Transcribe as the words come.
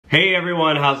Hey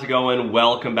everyone, how's it going?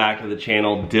 Welcome back to the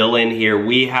channel. Dylan here.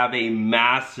 We have a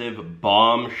massive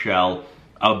bombshell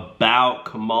about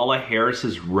Kamala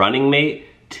Harris's running mate,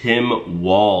 Tim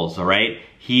Walz, all right?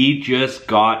 He just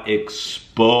got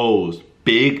exposed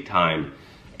big time.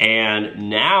 And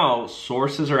now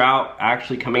sources are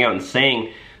actually coming out and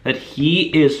saying that he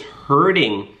is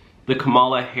hurting the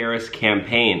Kamala Harris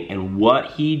campaign. And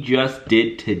what he just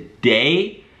did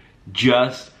today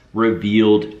just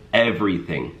revealed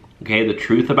everything. Okay, the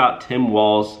truth about Tim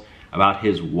Walz, about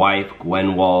his wife,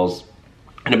 Gwen Walz,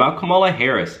 and about Kamala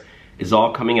Harris is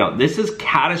all coming out. This is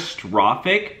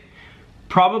catastrophic,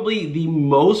 probably the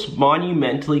most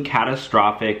monumentally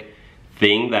catastrophic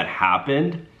thing that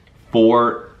happened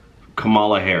for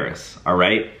Kamala Harris, all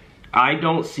right? I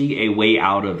don't see a way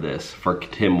out of this for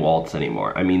Tim Walz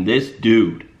anymore. I mean, this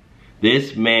dude,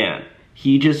 this man,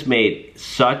 he just made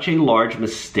such a large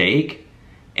mistake,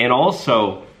 and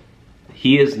also,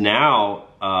 he is now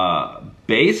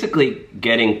basically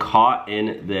getting caught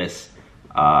in this,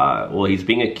 well, he's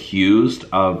being accused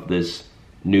of this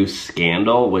new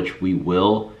scandal, which we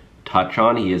will touch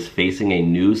on. He is facing a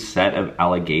new set of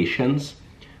allegations,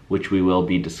 which we will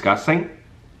be discussing.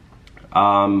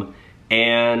 And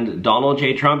Donald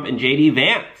J. Trump and J.D.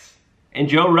 Vance and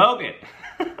Joe Rogan,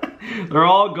 they're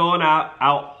all going out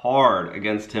hard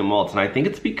against Tim Walz. And I think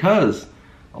it's because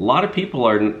a lot of people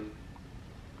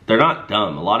they're not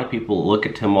dumb. A lot of people look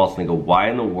at Tim Walz and go, why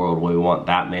in the world would we want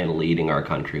that man leading our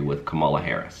country with Kamala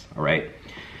Harris, all right?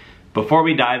 Before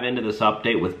we dive into this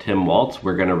update with Tim Walz,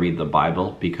 we're gonna read the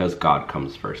Bible because God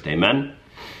comes first, amen?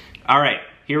 All right,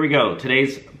 here we go.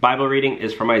 Today's Bible reading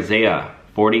is from Isaiah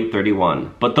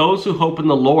 40:31. But those who hope in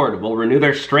the Lord will renew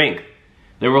their strength.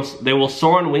 They will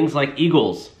soar on wings like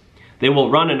eagles. They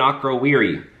will run and not grow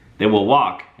weary. They will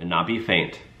walk and not be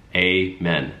faint.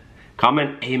 Amen.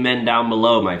 Comment amen down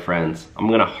below, my friends. I'm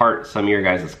gonna heart some of your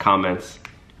guys' comments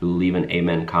who leave an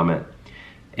amen comment.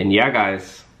 And yeah,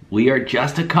 guys, we are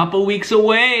just a couple weeks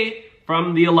away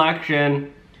from the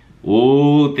election.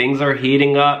 Ooh, things are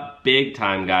heating up big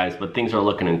time, guys, but things are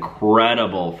looking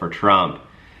incredible for Trump.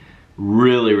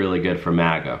 Really, really good for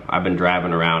MAGA. I've been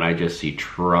driving around, I just see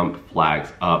Trump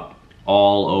flags up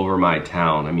all over my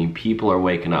town. I mean, people are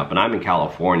waking up, and I'm in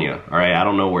California, all right? I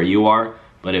don't know where you are,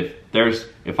 but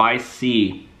if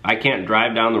I can't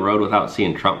drive down the road without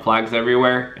seeing Trump flags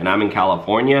everywhere, and I'm in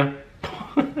California,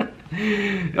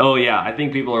 oh yeah, I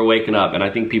think people are waking up, and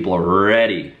I think people are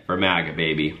ready for MAGA,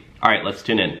 baby. All right, let's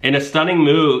tune in. In a stunning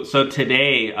move, so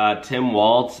today, Tim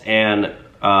Walz and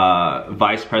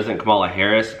Vice President Kamala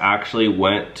Harris actually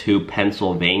went to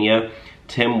Pennsylvania.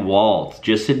 Tim Walz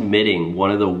just admitting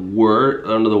one of the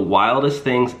wildest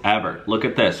things ever. Look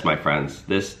at this, my friends.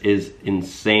 This is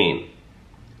insane.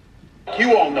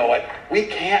 You all know it. We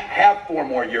can't have 4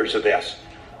 more years of this.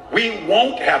 We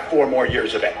won't have 4 more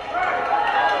years of it.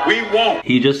 We won't.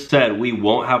 He just said we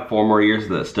won't have 4 more years of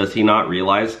this. Does he not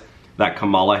realize that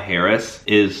Kamala Harris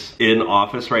is in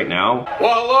office right now?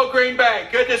 Well, hello, Green Bay.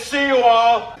 Good to see you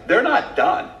all. They're not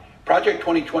done. Project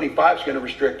 2025 is going to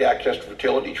restrict access to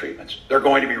fertility treatments. They're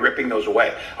going to be ripping those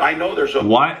away. I know there's a...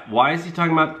 Why is he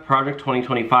talking about Project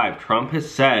 2025? Trump has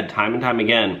said time and time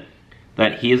again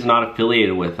that he is not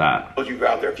affiliated with that. Those of you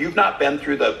out there, if you've not been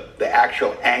through the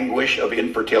actual anguish of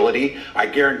infertility, I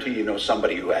guarantee you know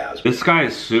somebody who has. This guy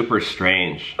is super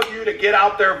strange. I want you to get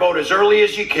out there, vote as early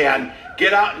as you can,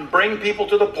 get out and bring people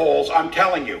to the polls. I'm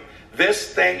telling you,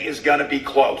 this thing is going to be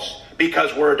close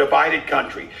because we're a divided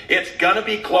country. It's going to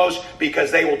be close because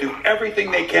they will do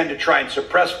everything they can to try and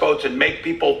suppress votes and make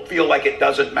people feel like it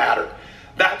doesn't matter.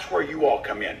 That's where you all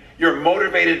come in. You're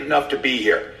motivated enough to be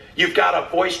here. You've got a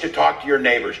voice to talk to your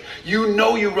neighbors. You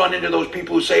know you run into those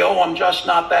people who say, oh, I'm just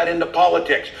not that into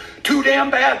politics. Too damn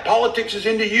bad. Politics is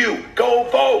into you. Go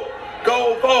vote.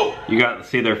 Go vote. You got to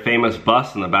see their famous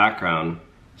bus in the background.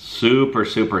 Super,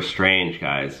 super strange,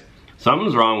 guys.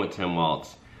 Something's wrong with Tim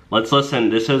Walz. Let's listen.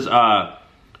 This is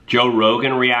Joe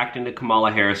Rogan reacting to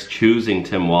Kamala Harris choosing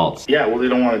Tim Walz. Yeah, well, they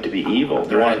don't want it to be evil.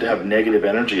 They want it to have negative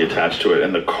energy attached to it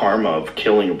and the karma of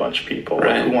killing a bunch of people.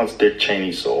 Right. Like, who wants Dick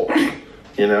Cheney's soul?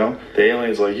 You know? The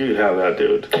alien's like, you have that,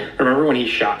 dude. Remember when he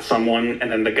shot someone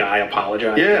and then the guy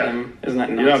apologized to him? Isn't that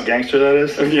nice? You know how gangster that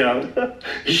is? Yeah.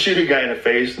 You shoot a guy in the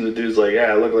face and the dude's like,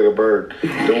 yeah, I look like a bird.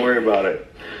 Don't worry about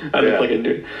it. I look like a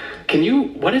dude.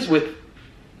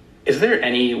 Is there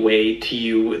any way to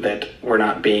you that we're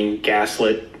not being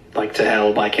gaslit like to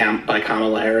hell by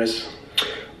Kamala Harris?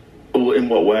 In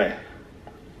what way?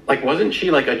 Like, wasn't she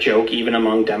like a joke even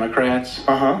among Democrats?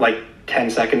 Like 10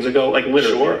 seconds ago, like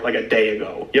literally like a day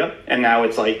ago. Yep. And now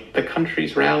it's like the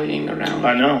country's rallying around.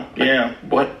 I know. Like, yeah.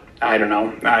 What I don't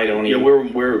know. I don't Yeah,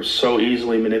 even. we're so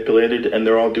easily manipulated, and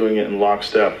they're all doing it in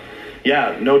lockstep.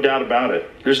 Yeah, no doubt about it.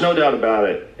 There's no doubt about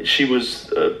it. She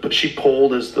was, she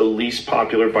polled as the least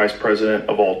popular vice president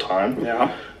of all time.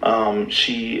 Yeah.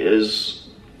 She is,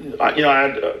 I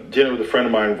had dinner with a friend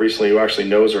of mine recently who actually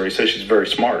knows her. He says she's very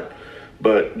smart,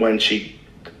 but when she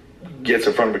gets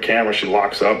in front of a camera, she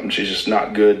locks up, and she's just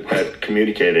not good at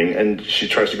communicating, and she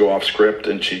tries to go off script,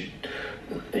 and she,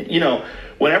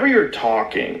 whenever you're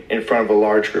talking in front of a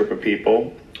large group of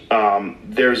people,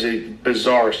 there's a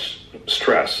bizarre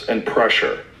stress and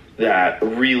pressure that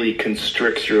really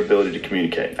constricts your ability to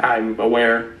communicate. I'm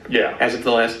aware. Yeah. As of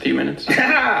the last few minutes.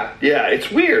 Yeah, it's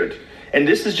weird. And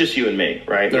this is just you and me,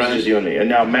 right? This is just you and me. And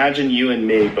now imagine you and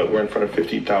me, but we're in front of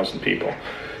 15,000 people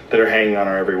that are hanging on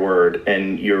our every word,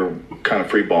 and you're kind of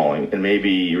free-balling, and maybe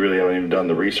you really haven't even done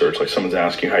the research. Like someone's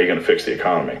asking how you're going to fix the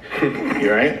economy,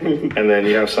 right? And then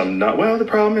you have some well, the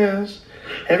problem is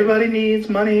everybody needs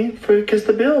money because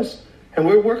the bills, and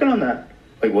we're working on that.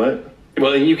 Like what?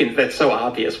 Well, that's so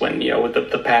obvious when, with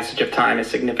the passage of time is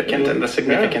significant, and the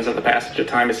significance of the passage of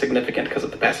time is significant because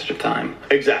of the passage of time.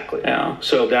 Exactly. Yeah.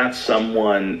 So that's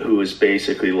someone who is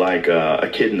basically like a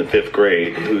kid in the 5th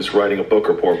grade who's writing a book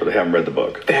report, but they haven't read the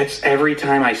book. That's every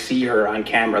time I see her on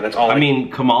camera. That's all. I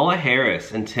mean, Kamala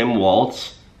Harris and Tim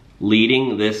Walz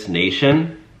leading this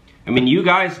nation. I mean, you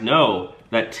guys know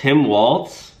that Tim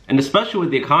Walz, and especially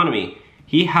with the economy,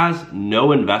 he has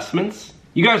no investments.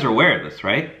 You guys are aware of this,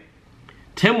 right?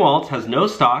 Tim Walz has no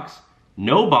stocks,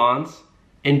 no bonds,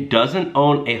 and doesn't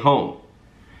own a home.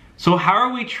 So how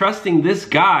are we trusting this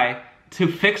guy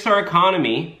to fix our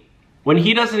economy when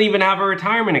he doesn't even have a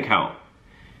retirement account?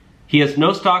 He has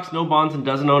no stocks, no bonds, and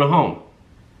doesn't own a home.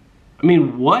 I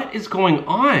mean, what is going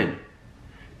on?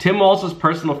 Tim Walz's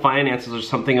personal finances are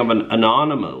something of an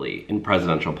anomaly in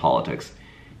presidential politics.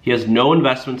 He has no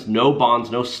investments, no bonds,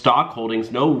 no stock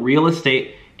holdings, no real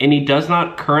estate, and he does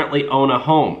not currently own a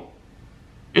home.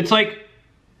 It's like,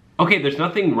 okay, there's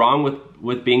nothing wrong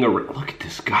with being look at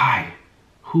this guy.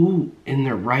 Who in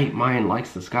their right mind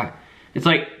likes this guy? It's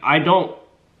like,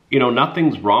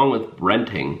 nothing's wrong with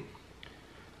renting.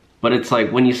 But it's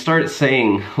like, when you start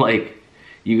saying, like,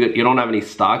 you don't have any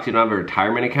stocks, you don't have a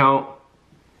retirement account,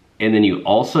 and then you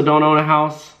also don't own a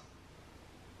house.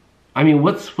 I mean,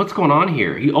 what's going on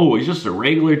here? He's just a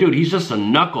regular dude. He's just a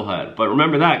knucklehead. But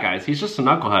remember that, guys. He's just a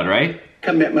knucklehead, right?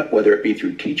 Commitment, whether it be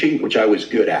through teaching, which I was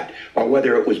good at, or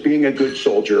whether it was being a good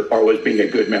soldier or was being a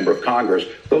good member of Congress,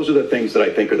 those are the things that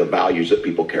I think are the values that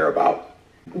people care about.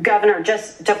 Governor,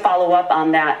 just to follow up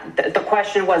on that, the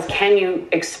question was, can you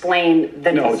explain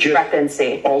the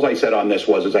discrepancy? All I said on this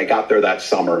is I got there that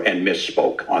summer and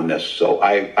misspoke on this. So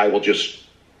I will just,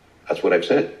 that's what I've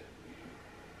said.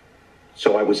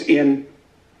 So I was in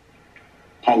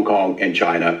Hong Kong and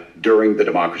China during the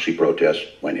democracy protests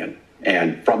went in.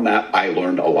 And from that, I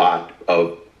learned a lot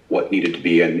of what needed to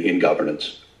be in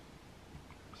governance.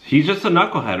 He's just a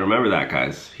knucklehead. Remember that,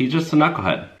 guys. He's just a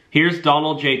knucklehead. Here's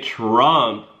Donald J.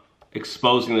 Trump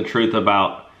exposing the truth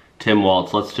about Tim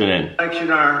Walz. Let's tune in.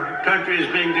 Our country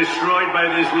is being destroyed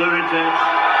by these lunatics.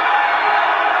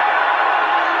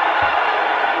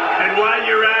 And while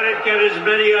you're at it, get as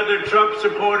many other Trump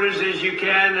supporters as you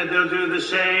can, and they'll do the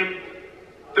same.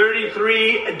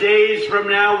 33 days from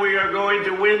now, we are going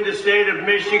to win the state of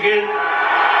Michigan.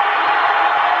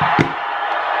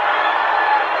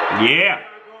 Yeah. We are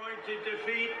going to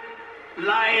defeat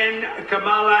Lion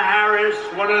Kamala Harris,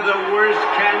 one of the worst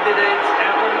candidates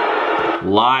ever.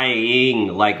 Lying,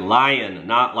 like lion,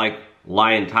 not like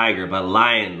lion tiger, but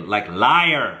lion, like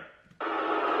liar.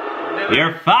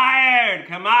 You're fired,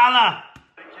 Kamala.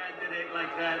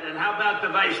 Like that. And how about the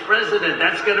vice president?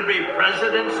 That's going to be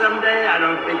president someday? I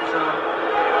don't think so.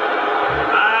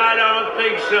 I don't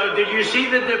think so. Did you see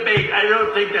the debate? I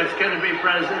don't think that's going to be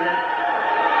president.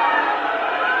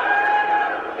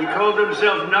 He called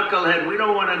himself knucklehead. We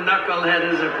don't want a knucklehead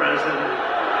as a president.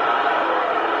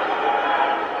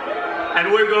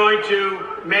 And we're going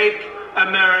to make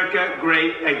America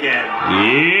great again.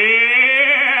 Yeah!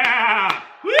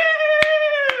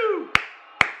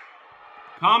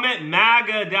 Comment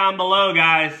MAGA down below,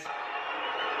 guys.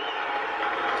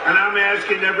 And I'm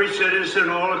asking every citizen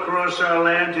all across our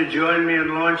land to join me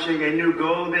in launching a new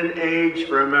golden age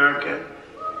for America.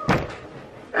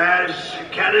 As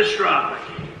catastrophic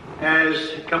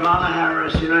as Kamala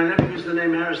Harris, I never use the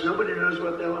name Harris. Nobody knows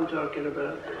what the hell I'm talking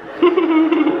about.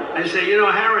 I say,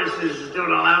 Harris is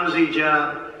doing a lousy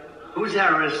job. Who's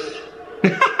Harris? We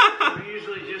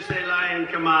usually just say Lion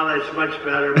Kamala. It's much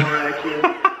better, more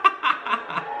accurate.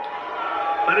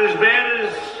 But as bad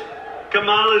as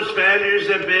Kamala's failures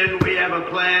have been, we have a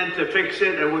plan to fix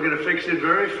it, and we're going to fix it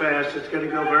very fast. It's going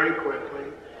to go very quickly.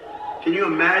 Can you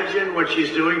imagine what she's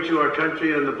doing to our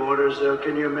country on the borders, though?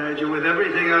 Can you imagine? With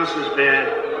everything else is bad.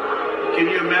 Can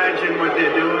you imagine what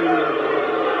they're doing on the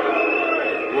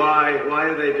borders? Why? Why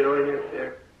are they doing it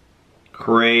there?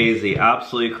 Crazy.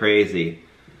 Absolutely crazy.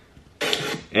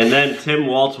 And then Tim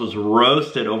Walz was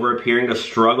roasted over appearing to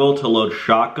struggle to load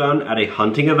shotgun at a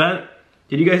hunting event.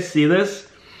 Did you guys see this?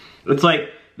 It's like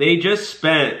they just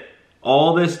spent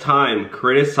all this time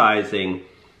criticizing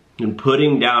and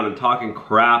putting down and talking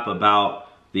crap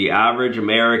about the average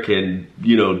American,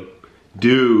 dude,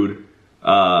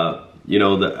 the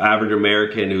average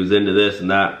American who's into this and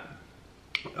that,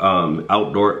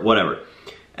 outdoor, whatever.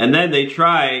 And then they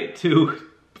try to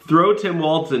throw Tim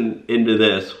Walz into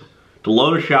this, to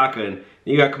load a shotgun.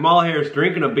 You got Kamala Harris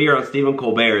drinking a beer on Stephen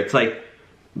Colbert. It's like,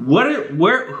 who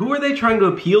are they trying to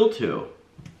appeal to?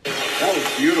 That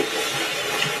was beautiful.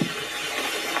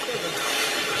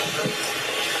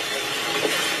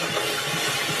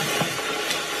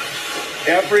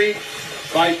 Every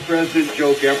vice president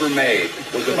joke ever made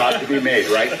was about to be made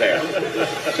right there.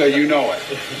 So you know it.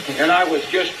 And I was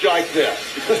just like this.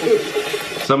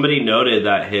 Somebody noted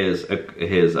that his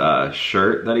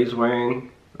shirt that he's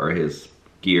wearing, or his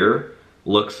gear,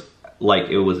 looks like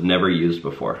it was never used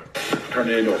before. Turn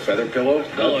it into a feather pillow?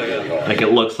 Oh, yeah. Like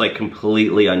it looks like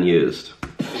completely unused.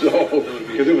 So,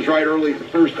 because it was right early, the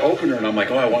first opener, and I'm like,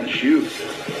 oh, I want shoes.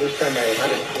 First time I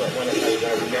had it, when I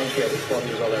was a young kid, 12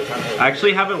 years old, I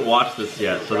actually haven't watched this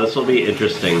yet, so this will be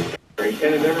interesting. And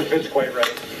it never fits quite right.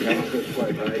 It never fits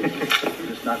quite right. It's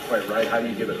just not quite right. How do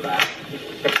you give it back?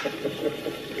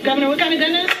 Governor, what kind of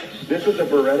gun is it? This is a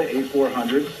Beretta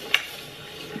A400.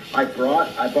 I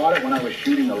bought it when I was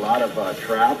shooting a lot of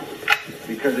trap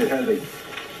because it has a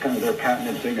kind of their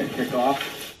patented thing, a kickoff.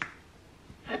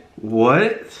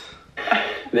 What?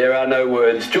 There are no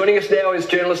words. Joining us now is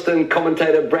journalist and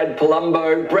commentator Brad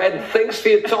Palumbo. Brad, thanks for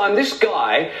your time. This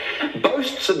guy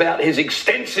boasts about his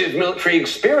extensive military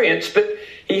experience, but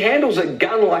he handles a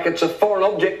gun like it's a foreign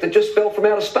object that just fell from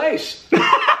outer space.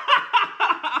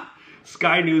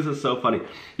 Sky News is so funny.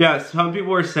 Yeah, some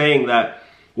people were saying that,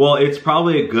 well, it's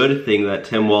probably a good thing that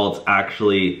Tim Walz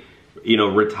actually,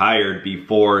 retired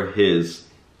before his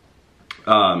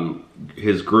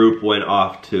group went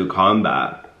off to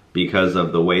combat because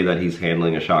of the way that he's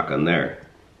handling a shotgun there.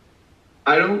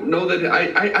 I don't know that,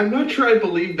 I'm not sure I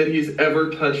believe that he's ever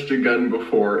touched a gun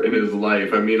before in his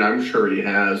life. I mean, I'm sure he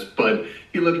has, but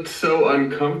he looked so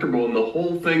uncomfortable and the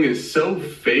whole thing is so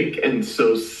fake and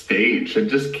so staged. I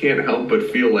just can't help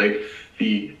but feel like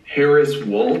the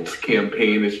Harris-Walz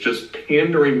campaign is just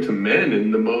pandering to men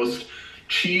in the most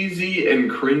cheesy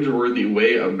and cringeworthy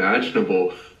way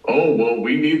imaginable. Oh, well,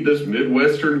 we need this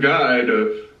Midwestern guy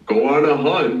to go on a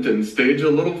hunt and stage a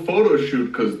little photo shoot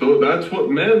because that's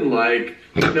what men like.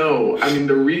 No, I mean,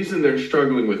 the reason they're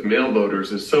struggling with male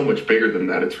voters is so much bigger than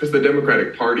that. It's because the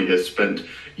Democratic Party has spent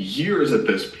years at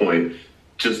this point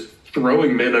just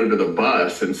throwing men under the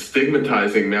bus and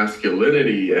stigmatizing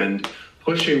masculinity and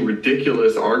pushing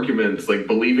ridiculous arguments like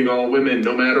believing all women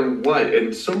no matter what,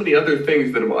 and so many other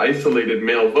things that have isolated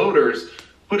male voters.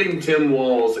 Putting Tim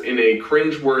Walz in a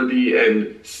cringeworthy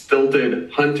and stilted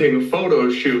hunting photo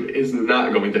shoot is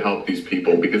not going to help these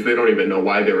people because they don't even know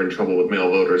why they're in trouble with male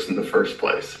voters in the first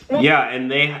place. Yeah,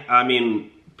 and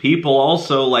people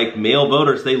also, like male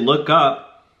voters, they look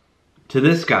up to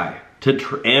this guy,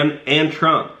 and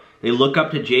Trump. They look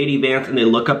up to J.D. Vance and they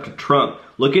look up to Trump.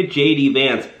 Look at J.D.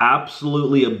 Vance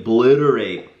absolutely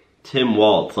obliterate Tim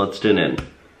Walz. Let's tune in.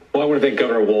 Well, I want to thank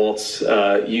Governor Walz,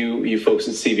 you folks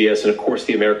at CBS, and of course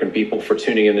the American people for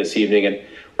tuning in this evening. And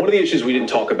one of the issues we didn't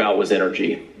talk about was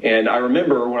energy. And I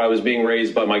remember when I was being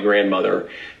raised by my grandmother,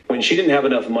 when she didn't have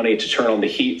enough money to turn on the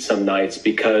heat some nights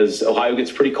because Ohio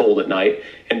gets pretty cold at night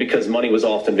and because money was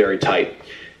often very tight.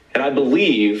 And I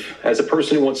believe, as a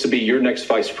person who wants to be your next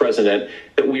vice president,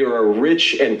 that we are a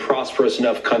rich and prosperous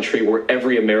enough country where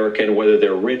every American, whether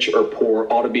they're rich or poor,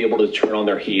 ought to be able to turn on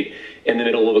their heat in the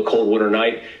middle of a cold winter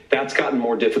night. That's gotten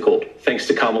more difficult thanks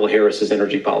to Kamala Harris's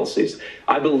energy policies.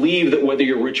 I believe that whether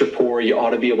you're rich or poor, you ought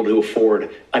to be able to afford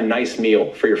a nice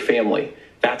meal for your family.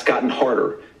 That's gotten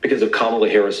harder because of Kamala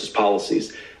Harris's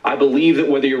policies. I believe that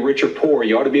whether you're rich or poor,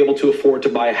 you ought to be able to afford to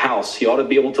buy a house. You ought to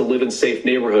be able to live in safe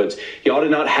neighborhoods. You ought to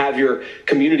not have your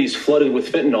communities flooded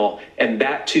with fentanyl. And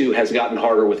that, too, has gotten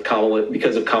harder with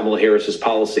because of Kamala Harris's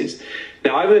policies.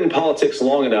 Now, I've been in politics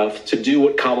long enough to do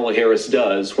what Kamala Harris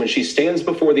does when she stands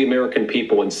before the American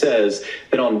people and says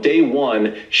that on day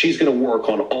one, she's going to work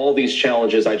on all these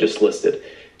challenges I just listed.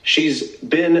 She's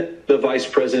been the vice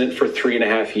president for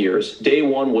 3.5 years. Day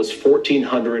one was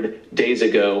 1,400 days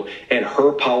ago, and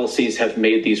her policies have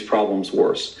made these problems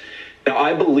worse. Now,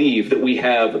 I believe that we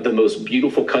have the most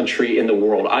beautiful country in the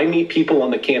world. I meet people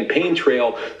on the campaign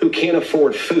trail who can't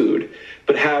afford food,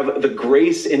 but have the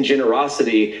grace and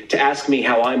generosity to ask me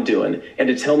how I'm doing and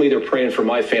to tell me they're praying for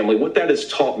my family. What that has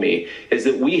taught me is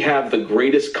that we have the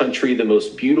greatest country, the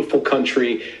most beautiful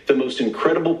country, the most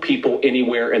incredible people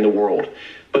anywhere in the world.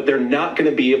 But they're not going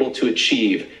to be able to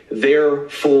achieve their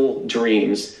full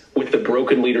dreams with the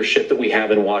broken leadership that we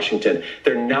have in Washington.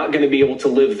 They're not going to be able to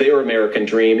live their American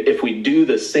dream if we do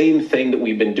the same thing that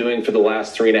we've been doing for the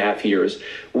last 3.5 years.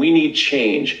 We need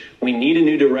change. We need a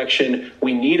new direction.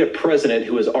 We need a president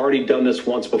who has already done this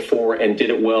once before and did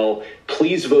it well.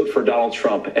 Please vote for Donald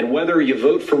Trump. And whether you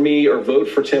vote for me or vote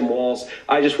for Tim Walz,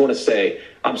 I just want to say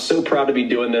I'm so proud to be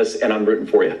doing this, and I'm rooting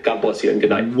for you. God bless you, and good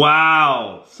night.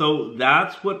 Wow. So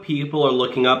that's what people are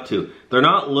looking up to. They're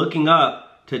not looking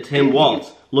up to Tim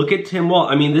Walz. Look at Tim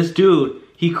Walz. I mean, this dude,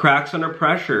 he cracks under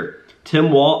pressure.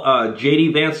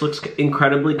 JD Vance looks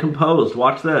incredibly composed.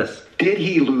 Watch this. Did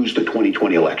he lose the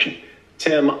 2020 election?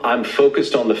 Tim, I'm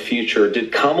focused on the future.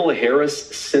 Did Kamala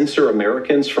Harris censor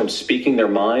Americans from speaking their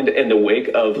mind in the wake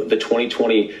of the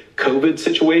 2020 COVID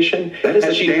situation? That is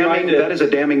a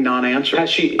damning non-answer. Has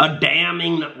she? A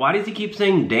damning. Why does he keep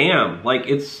saying damn? Like,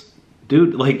 it's,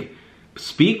 dude, like,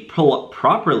 speak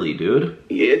properly, dude.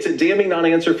 It's a damning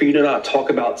non-answer for you to not talk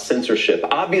about censorship.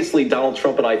 Obviously, Donald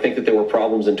Trump and I think that there were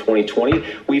problems in 2020.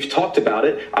 We've talked about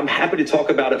it. I'm happy to talk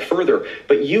about it further.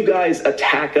 But you guys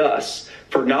attack us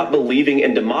for not believing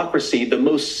in democracy. The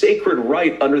most sacred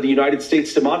right under the United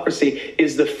States democracy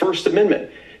is the First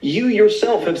Amendment. You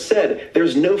yourself have said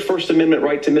there's no First Amendment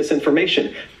right to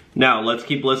misinformation. Now, let's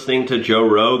keep listening to Joe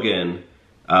Rogan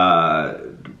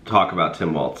talk about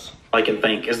Tim Walz. I can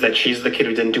think is that she's the kid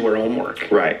who didn't do her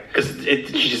homework. Right. Because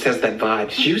she just has that vibe.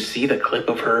 Did you see the clip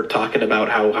of her talking about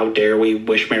how dare we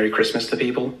wish Merry Christmas to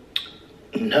people?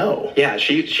 No. Yeah,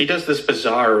 she does this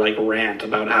bizarre like rant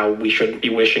about how we shouldn't be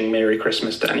wishing Merry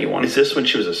Christmas to anyone. Is this when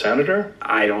she was a senator?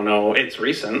 I don't know. It's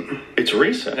recent. It's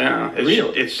recent? Yeah.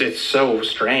 It's so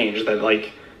strange that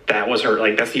like that was her,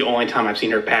 like, that's the only time I've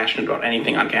seen her passionate about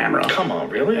anything on camera. Come on,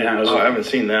 really? Yeah, I haven't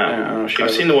seen that. Yeah,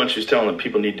 I've seen the one she was telling that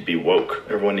people need to be woke.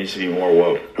 Everyone needs to be more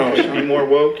woke. You should be more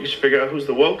woke. You should figure out who's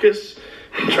the wokest.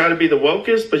 You try to be the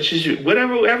wokest, but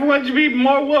everyone should be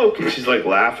more woke. And she's like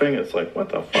laughing. It's like, what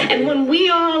the fuck? And when we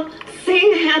all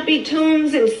sing happy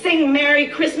tunes and sing Merry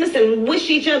Christmas and wish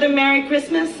each other Merry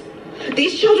Christmas,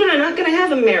 these children are not going to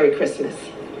have a Merry Christmas.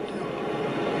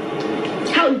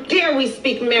 How dare we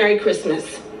speak Merry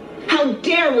Christmas? How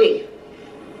dare we?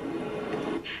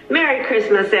 Merry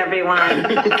Christmas, everyone.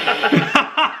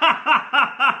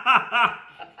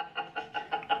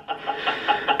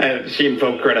 And she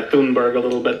invoked Greta Thunberg a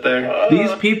little bit there.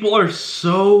 These people are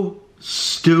so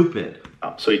stupid.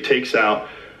 So he takes out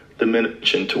the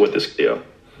mention to what this video.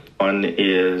 One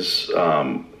is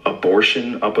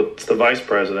abortion up at the vice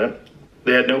president.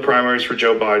 They had no primaries for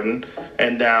Joe Biden,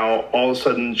 and now all of a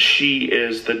sudden she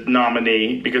is the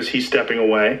nominee because he's stepping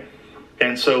away.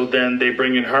 And so then they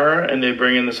bring in her, and they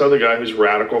bring in this other guy who's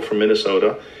radical from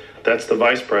Minnesota. That's the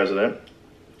vice president,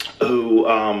 who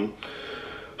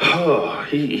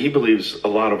he believes a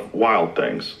lot of wild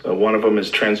things. One of them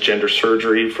is transgender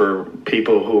surgery for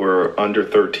people who are under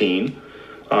 13.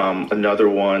 Another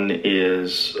one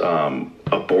is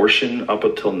abortion up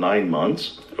until 9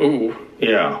 months. Ooh.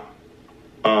 Yeah.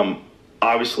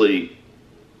 Obviously,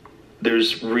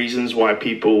 there's reasons why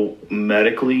people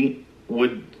medically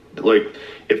would, like,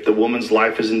 if the woman's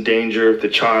life is in danger, if the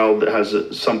child has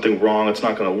something wrong, it's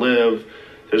not going to live.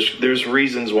 There's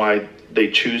reasons why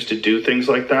they choose to do things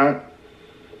like that.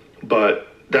 But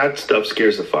that stuff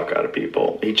scares the fuck out of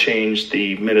people. He changed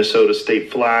the Minnesota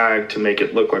state flag to make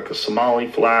it look like a Somali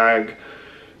flag.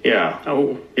 Yeah.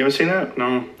 Oh. You haven't seen that?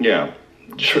 No. Yeah.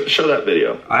 Show that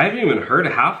video. I haven't even heard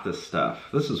half this stuff.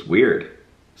 This is weird.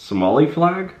 Somali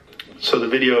flag? So the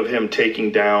video of him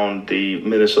taking down the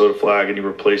Minnesota flag and he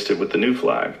replaced it with the new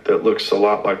flag that looks a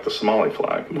lot like the Somali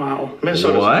flag. Wow.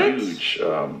 Minnesota's a huge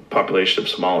population of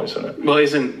Somalis in it. Well,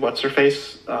 isn't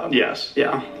what's-her-face? Yes.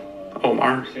 Yeah.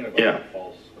 Omar. Yeah.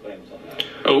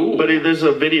 Oh. But there's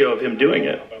a video of him doing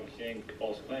it.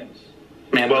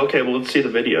 Man. Well, okay, well, let's see the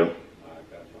video.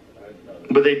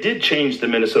 But they did change the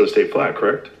Minnesota state flag,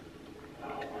 correct?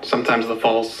 Sometimes the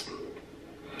false...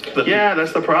 Yeah,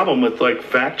 that's the problem with, like,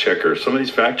 fact checkers. Some of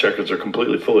these fact checkers are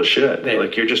completely full of shit.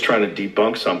 Like, you're just trying to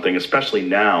debunk something, especially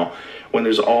now when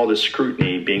there's all this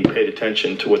scrutiny being paid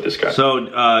attention to what this guy...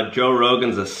 So, Joe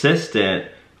Rogan's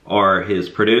assistant or his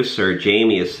producer,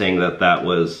 Jamie, is saying that that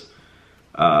was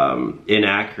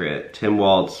inaccurate. Tim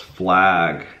Walz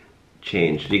flag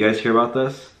change. Did you guys hear about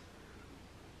this?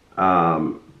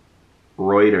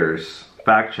 Reuters,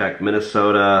 fact check,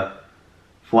 Minnesota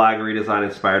flag redesign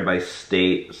inspired by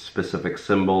state specific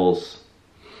symbols.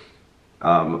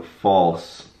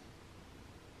 False.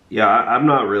 Yeah, I'm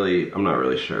not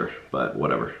really sure, but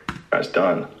whatever. That's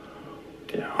done.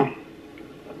 Yeah.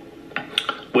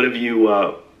 What have you,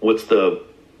 what's the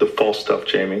false stuff,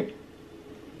 Jamie?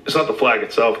 It's not the flag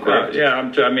itself, correct? Yeah,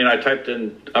 I mean, I typed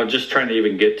in, I was just trying to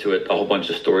even get to it. A whole bunch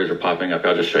of stories are popping up.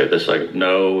 I'll just show you this. Like,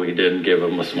 no, he didn't give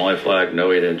him a Somali flag.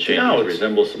 No, he didn't change it to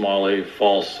resemble Somali.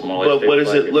 False Somali. But what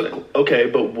does it look, okay,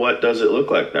 but what does it look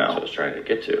like now? That's what I was trying to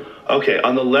get to. Okay,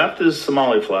 on the left is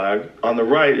Somali flag. On the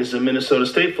right is the Minnesota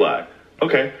state flag.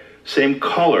 Okay, same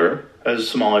color as a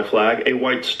Somali flag. A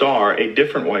white star, a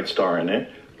different white star in it,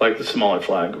 like the Somali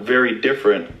flag. Very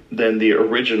different than the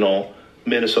original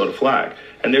Minnesota flag.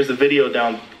 And there's the video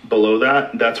down below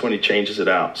that. That's when he changes it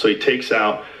out. So he takes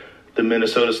out the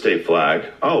Minnesota state flag.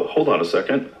 Oh, hold on a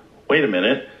second. Wait a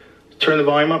minute. Turn the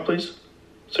volume up, please.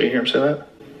 So you hear him say that?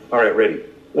 All right, ready.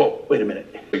 Whoa, wait a minute.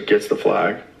 He gets the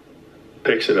flag,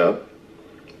 picks it up,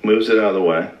 moves it out of the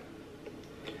way,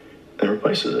 and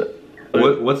replaces it.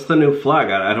 What's the new flag?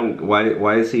 I don't.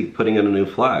 Why is he putting in a new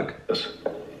flag?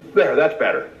 There, that's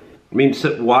better. I mean,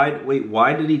 so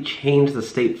why did he change the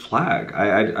state flag?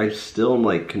 I still am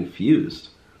like confused.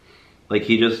 Like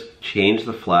he just changed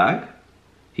the flag?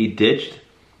 He ditched?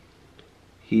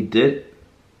 He did?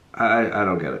 I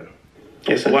don't get it.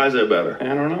 Why is that better?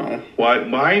 I don't know.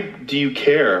 Why do you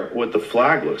care what the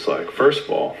flag looks like, first of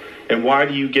all? And why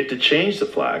do you get to change the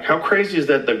flag? How crazy is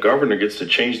that the governor gets to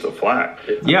change the flag?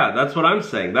 Yeah, that's what I'm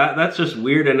saying. That's just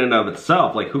weird in and of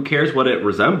itself. Like, who cares what it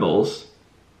resembles?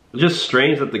 It's just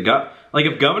strange that like,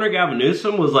 if Governor Gavin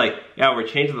Newsom was like, yeah, we're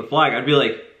changing the flag, I'd be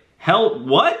like, hell,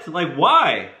 what? Like,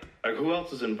 why? Like, who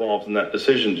else is involved in that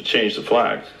decision to change the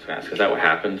flag? Is that what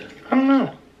happened? I don't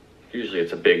know. Usually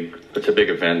it's a big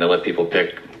event. They let people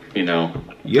pick, you know.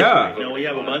 Yeah. You know, we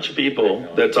have a bunch of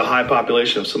people that's a high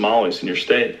population of Somalis in your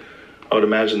state. I would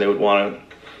imagine they would want to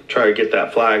try to get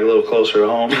that flag a little closer to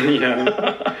home.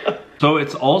 Yeah. So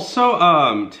it's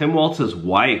also Tim Walz's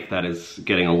wife that is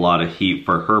getting a lot of heat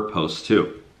for her post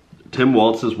too. Tim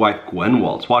Walz's wife, Gwen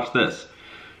Walz. Watch this.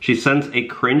 She sends a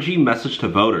cringy message to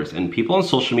voters, and people on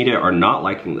social media are not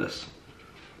liking this.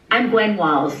 I'm Gwen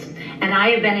Walz, and I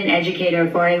have been an educator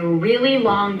for a really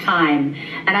long time,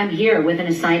 and I'm here with an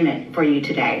assignment for you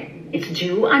today. It's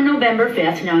due on November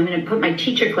 5th. Now I'm going to put my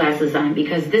teacher classes on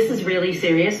because this is really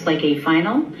serious, like a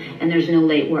final, and there's no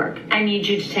late work. I need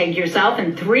you to take yourself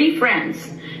and 3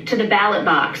 friends to the ballot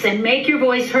box and make your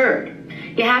voice heard.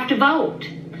 You have to vote.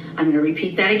 I'm going to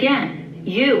repeat that again.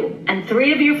 You and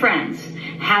 3 of your friends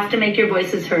have to make your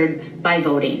voices heard by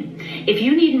voting. If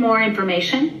you need more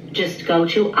information, just go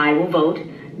to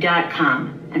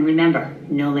iwillvote.com. And remember,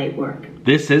 no late work.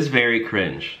 This is very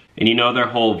cringe. And you know their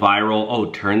whole viral,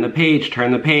 oh, turn the page,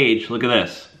 turn the page. Look at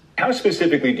this. How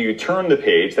specifically do you turn the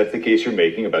page, that's the case you're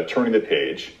making about turning the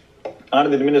page, on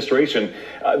an administration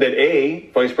that A,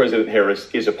 Vice President Harris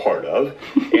is a part of,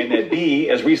 and that B,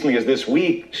 as recently as this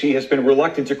week, she has been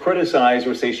reluctant to criticize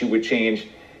or say she would change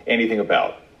anything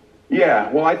about?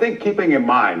 Yeah, well, I think keeping in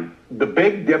mind, the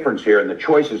big difference here, and the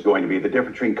choice is going to be the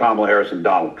difference between Kamala Harris and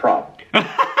Donald Trump.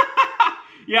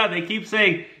 Yeah, they keep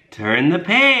saying, turn the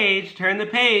page, turn the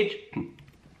page.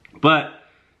 But,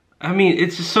 I mean,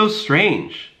 it's just so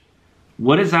strange.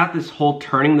 What is that, this whole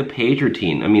turning the page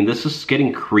routine? I mean, this is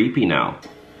getting creepy now.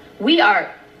 We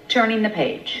are turning the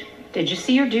page. Did you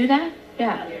see her do that?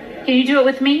 Yeah. Can you do it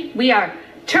with me? We are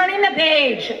turning the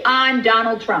page on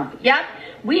Donald Trump. Yep.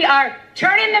 We are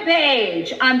turning the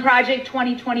page on Project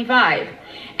 2025.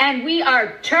 And we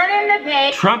are turning the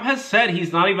page. Trump has said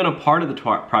he's not even a part of the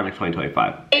Project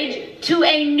 2025. To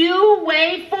a new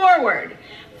way forward.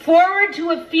 Forward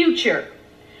to a future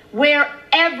where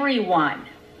everyone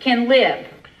can live.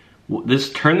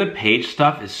 This turn the page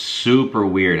stuff is super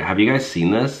weird. Have you guys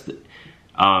seen this?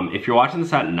 If you're watching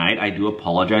this at night, I do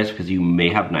apologize because you may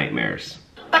have nightmares.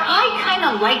 But I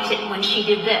kind of liked it when she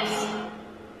did this.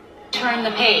 Turn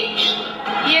the page.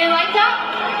 You like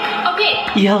that?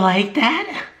 Okay. You like that?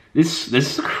 This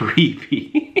is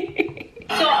creepy.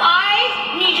 So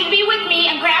I need you to be with me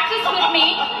and practice with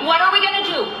me. What are we gonna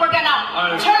do? We're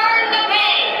gonna turn the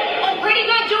page. Oh, pretty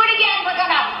good. Do it again. We're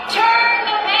gonna turn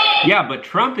the page. Yeah, but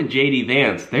Trump and JD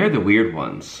Vance, they're the weird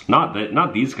ones. Not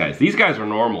these guys. These guys are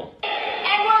normal.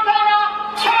 And we're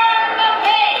gonna turn the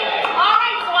page. All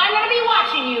right, so I'm gonna be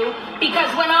watching you because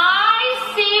when I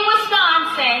see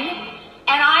Wisconsin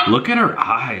and I'm Look at her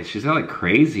eyes. She's got like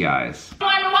crazy eyes.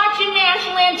 I'm watching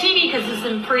national land TV because it's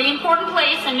a pretty important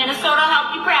place, and Minnesota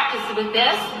helped you practice with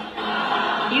this.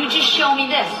 You just show me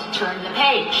this. Turn the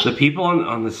page. The people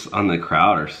on the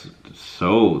crowd are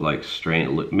so like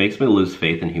strange. It makes me lose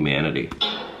faith in humanity.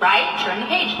 Right? Turn the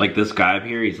page. Like this guy up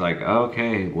here, he's like,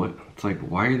 okay, what? It's like,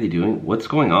 why are they doing? What's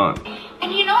going on?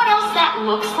 And you know what else that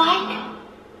looks like?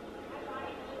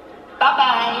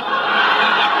 Bye-bye.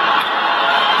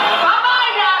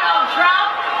 Bye-bye, Donald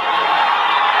Trump.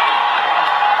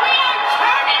 We are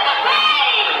turning the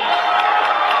page.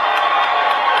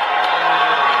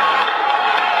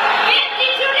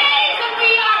 52 days and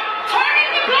we are turning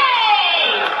the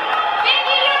page.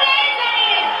 52 days and it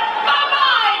is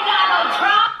bye-bye, Donald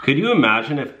Trump. Could you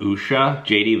imagine if Usha,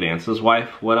 JD Vance's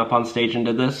wife, went up on stage and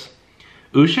did this?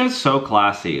 Usha is so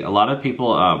classy. A lot of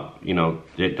people, you know,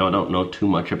 they don't know too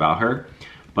much about her,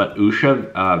 but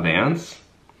Usha Vance,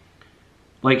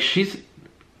 like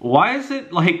why is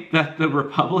it like that the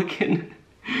Republican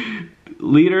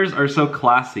leaders are so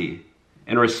classy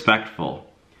and respectful?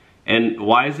 And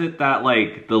why is it that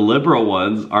like the liberal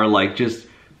ones are like just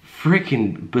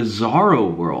freaking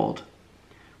bizarro world?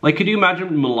 Like, could you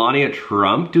imagine Melania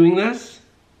Trump doing this?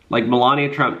 Like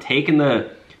Melania Trump taking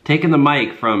the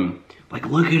mic from, like,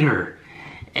 look at her.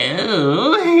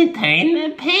 Oh, turn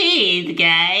the page,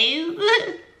 guys.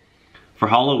 For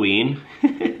Halloween,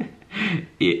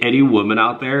 any woman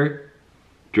out there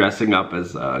dressing up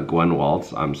as Gwen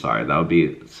Walz, I'm sorry, that would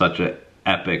be such an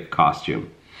epic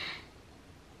costume.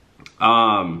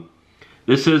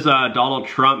 This is Donald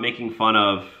Trump making fun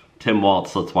of Tim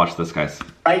Walz. Let's watch this, guys.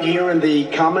 Right here in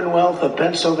the Commonwealth of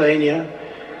Pennsylvania,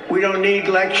 we don't need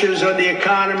lectures on the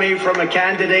economy from a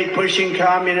candidate pushing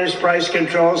communist price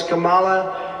controls.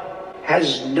 Kamala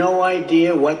has no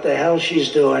idea what the hell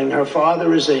she's doing. Her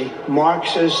father is a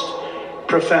Marxist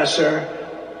professor,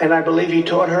 and I believe he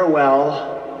taught her well.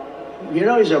 You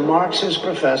know, he's a Marxist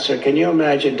professor. Can you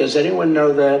imagine? Does anyone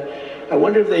know that? I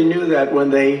wonder if they knew that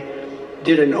when they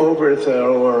did an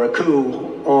overthrow or a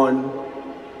coup on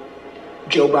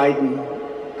Joe Biden.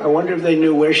 I wonder if they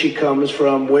knew where she comes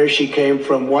from, where she came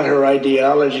from, what her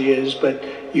ideology is. But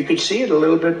you could see it a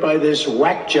little bit by this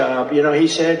whack job. You know, he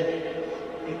said,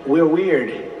 we're weird.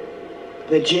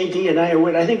 That JD and I are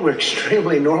weird. I think we're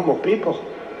extremely normal people.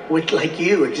 Like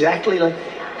you, exactly like.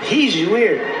 He's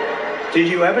weird. Did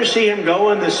you ever see him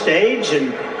go on the stage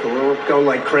and go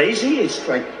like crazy? It's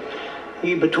like,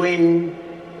 between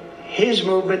his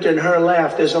movement and her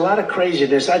laugh, there's a lot of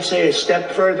craziness. I'd say a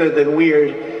step further than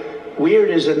weird. Weird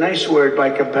is a nice word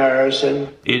by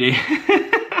comparison. It is.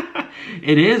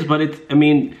 It is, but it's, I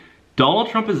mean, Donald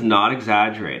Trump is not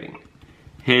exaggerating.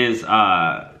 His,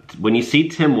 when you see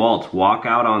Tim Walz walk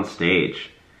out on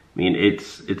stage, I mean,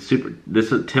 it's super,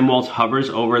 Tim Walz hovers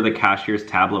over the cashier's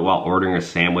tablet while ordering a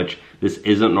sandwich. This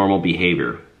isn't normal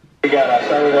behavior. We got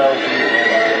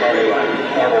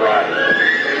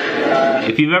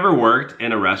If you've ever worked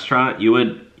in a restaurant, you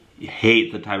would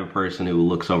hate the type of person who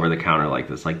looks over the counter like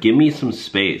this. Like, give me some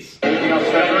space.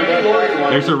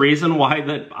 There's a reason why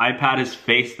the iPad is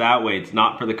faced that way. It's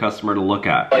not for the customer to look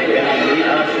at.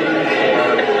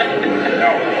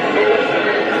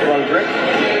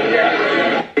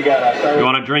 You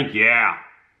want a drink? Yeah.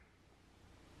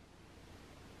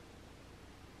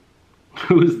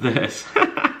 Who's this?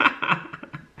 I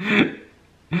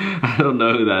don't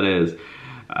know who that is.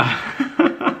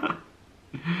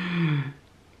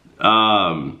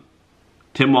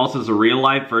 Tim Walz is a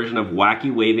real-life version of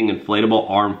wacky waving inflatable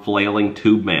arm flailing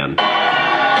tube man.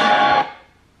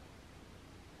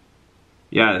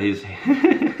 Yeah, he's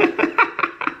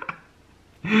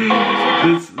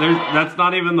that's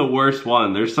not even the worst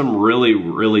one. There's some really,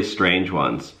 really strange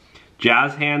ones.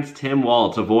 Jazz hands Tim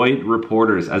Walz avoid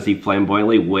reporters as he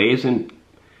flamboyantly waves and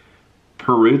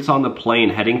perutes on the plane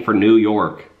heading for New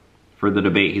York for the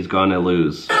debate he's gonna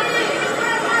lose.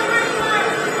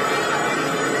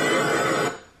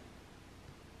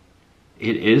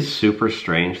 It is super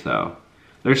strange though.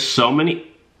 There's so many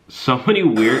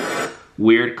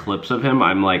weird clips of him.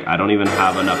 I'm like, I don't even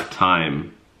have enough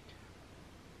time.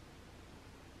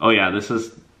 Oh yeah, this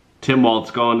is Tim Walz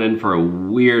going in for a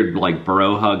weird like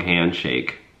bro hug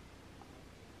handshake.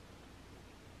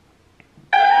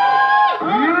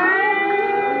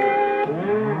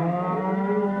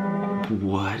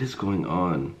 What is going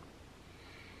on?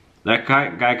 That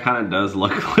guy kind of does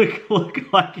look like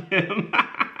him.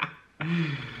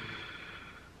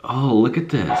 Oh, look at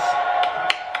this.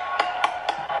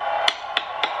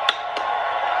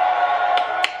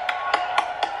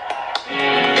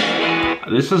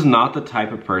 This is not the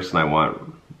type of person I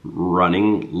want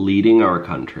leading our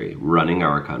country, running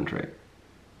our country.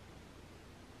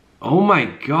 Oh my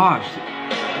gosh.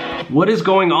 What is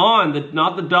going on?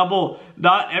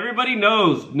 Not everybody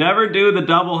knows. Never do the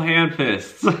double hand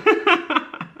fists.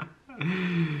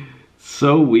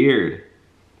 So weird.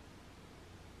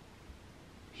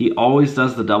 He always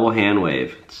does the double hand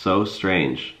wave. It's so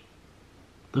strange.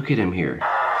 Look at him here.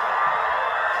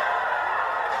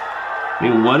 I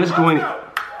mean, what is going...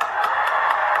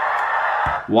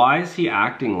 Why is he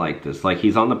acting like this? Like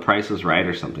he's on The Price is Right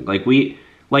or something. Like we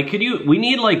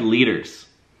need like leaders.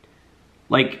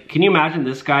 Like, can you imagine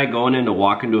this guy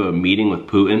walk into a meeting with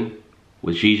Putin,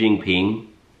 with Xi Jinping?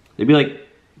 They'd be like,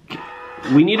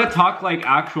 we need to talk like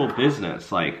actual business.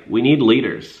 Like, we need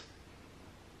leaders.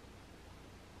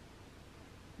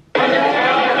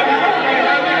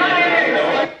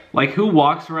 Like, who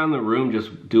walks around the room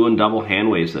just doing double hand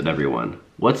waves at everyone?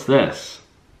 What's this?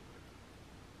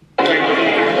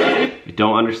 I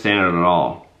don't understand it at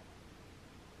all.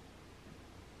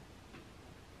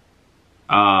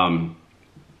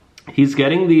 He's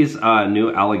getting these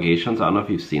new allegations. I don't know if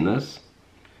you've seen this.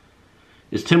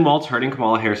 Is Tim Walz hurting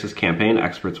Kamala Harris's campaign?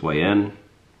 Experts weigh in.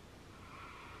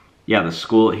 Yeah, the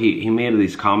school, he made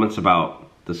these comments about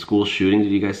the school shooting.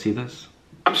 Did you guys see this?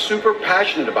 I'm super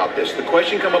passionate about this. The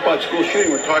question come up about school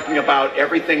shooting. We're talking about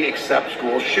everything except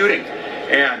school shootings.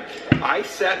 And I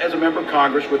sat as a member of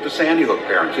Congress with the Sandy Hook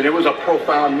parents, and it was a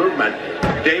profound movement.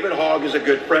 David Hogg is a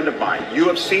good friend of mine. You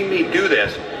have seen me do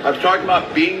this. I'm talking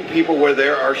about being people where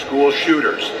there are school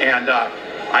shooters, and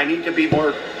I need to be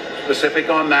more specific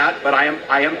on that, but I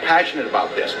am passionate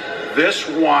about this. This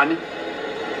one...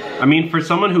 I mean, for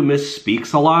someone who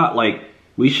misspeaks a lot, like,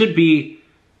 we should be,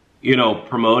 you know,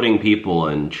 promoting people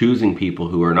and choosing people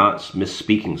who are not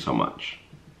misspeaking so much.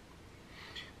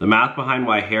 The math behind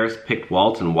why Harris picked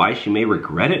Walz and why she may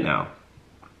regret it now.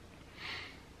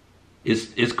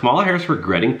 Is Kamala Harris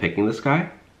regretting picking this guy?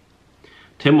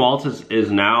 Tim Walz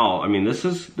is now, I mean, this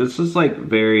is like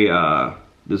very,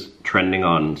 this trending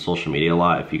on social media a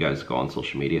lot, if you guys go on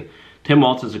social media. Tim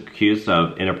Walz is accused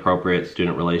of inappropriate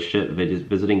student relationship,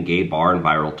 visiting gay bar and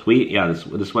viral tweet. Yeah,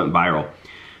 this went viral.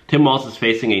 Tim Walz is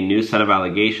facing a new set of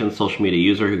allegations. Social media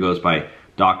user who goes by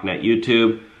DocNet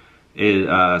YouTube is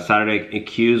Saturday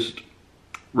accused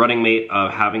running mate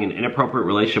of having an inappropriate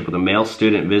relationship with a male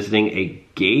student visiting a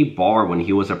gay bar when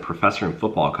he was a professor and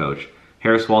football coach.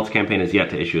 Harris Walz campaign has yet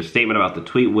to issue a statement about the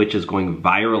tweet, which is going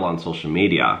viral on social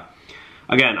media.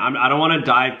 Again, I don't want to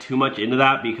dive too much into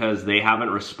that because they haven't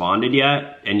responded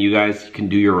yet, and you guys can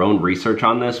do your own research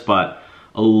on this, but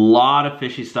a lot of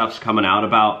fishy stuff's coming out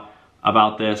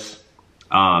about this.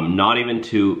 Not even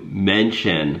to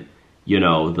mention, you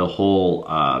know, the whole,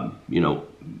 you know,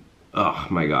 oh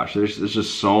my gosh, there's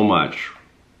just so much.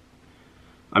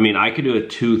 I mean, I could do a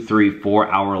 2, 3,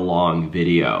 4 hour long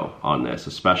video on this,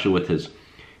 especially with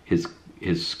his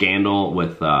scandal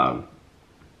with,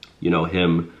 you know,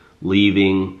 him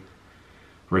leaving,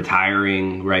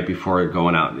 retiring right before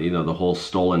going out, you know, the whole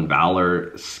stolen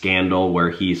valor scandal where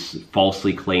he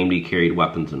falsely claimed he carried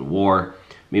weapons in war.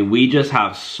 I mean, we just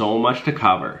have so much to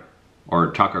cover.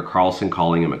 Or Tucker Carlson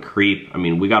calling him a creep. I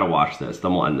mean, we gotta watch this.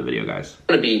 Then we'll end the video, guys.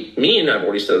 I want to be mean. I've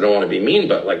already said I don't want to be mean,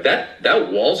 but like that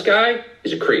Walz guy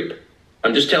is a creep.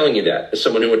 I'm just telling you that as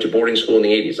someone who went to boarding school in the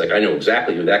 80s. Like, I know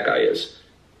exactly who that guy is.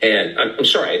 And I'm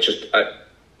sorry. It's just,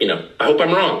 you know, I hope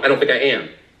I'm wrong. I don't think I am.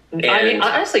 And I mean,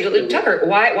 honestly, Tucker,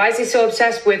 why is he so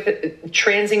obsessed with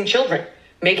transing children?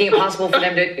 Making it possible for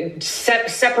them to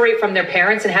separate from their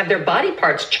parents and have their body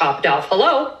parts chopped off.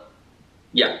 Hello?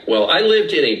 Yeah, well, I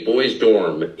lived in a boys'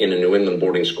 dorm in a New England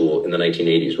boarding school in the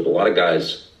 1980s with a lot of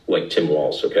guys like Tim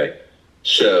Walz, okay?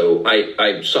 So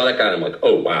I saw that guy and I'm like,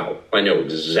 oh, wow, I know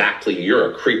exactly,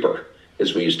 you're a creeper,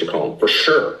 as we used to call him, for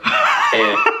sure.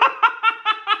 And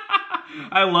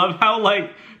I love how,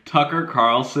 like, Tucker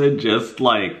Carlson just,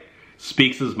 like,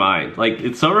 speaks his mind. Like,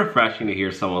 it's so refreshing to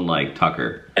hear someone like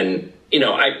Tucker. And, you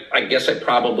know, I guess I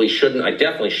probably shouldn't, I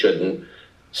definitely shouldn't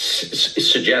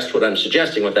suggest what I'm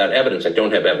suggesting without evidence. I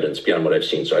don't have evidence beyond what I've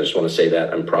seen, so I just want to say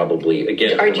that I'm probably,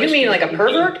 again... Do you mean like a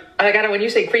pervert? I got it when you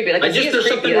say creepy. Like, there's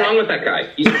something wrong with that guy.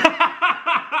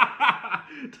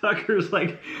 Tucker's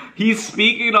like, he's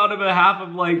speaking on behalf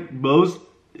of, like, most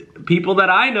people that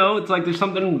I know. It's like there's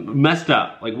something messed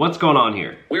up. Like, what's going on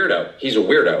here? Weirdo. He's a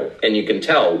weirdo, and you can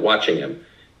tell watching him.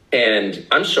 And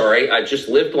I'm sorry, I've just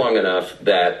lived long enough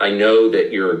that I know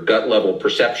that your gut level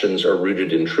perceptions are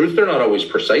rooted in truth. They're not always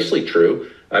precisely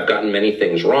true. I've gotten many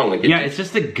things wrong. Like, yeah, it's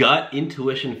just a gut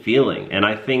intuition feeling. And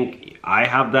I think I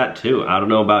have that too. I don't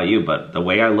know about you, but the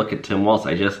way I look at Tim Walz,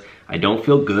 I don't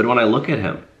feel good when I look at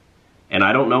him. And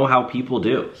I don't know how people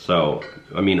do. So,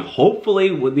 I mean, hopefully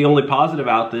the only positive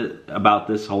about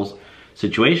this whole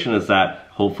situation is that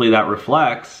hopefully that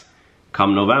reflects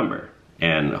come November.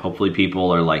 And hopefully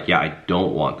people are like, yeah, I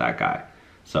don't want that guy.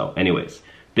 So anyways,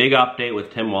 big update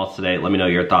with Tim Walz today. Let me know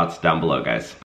your thoughts down below, guys.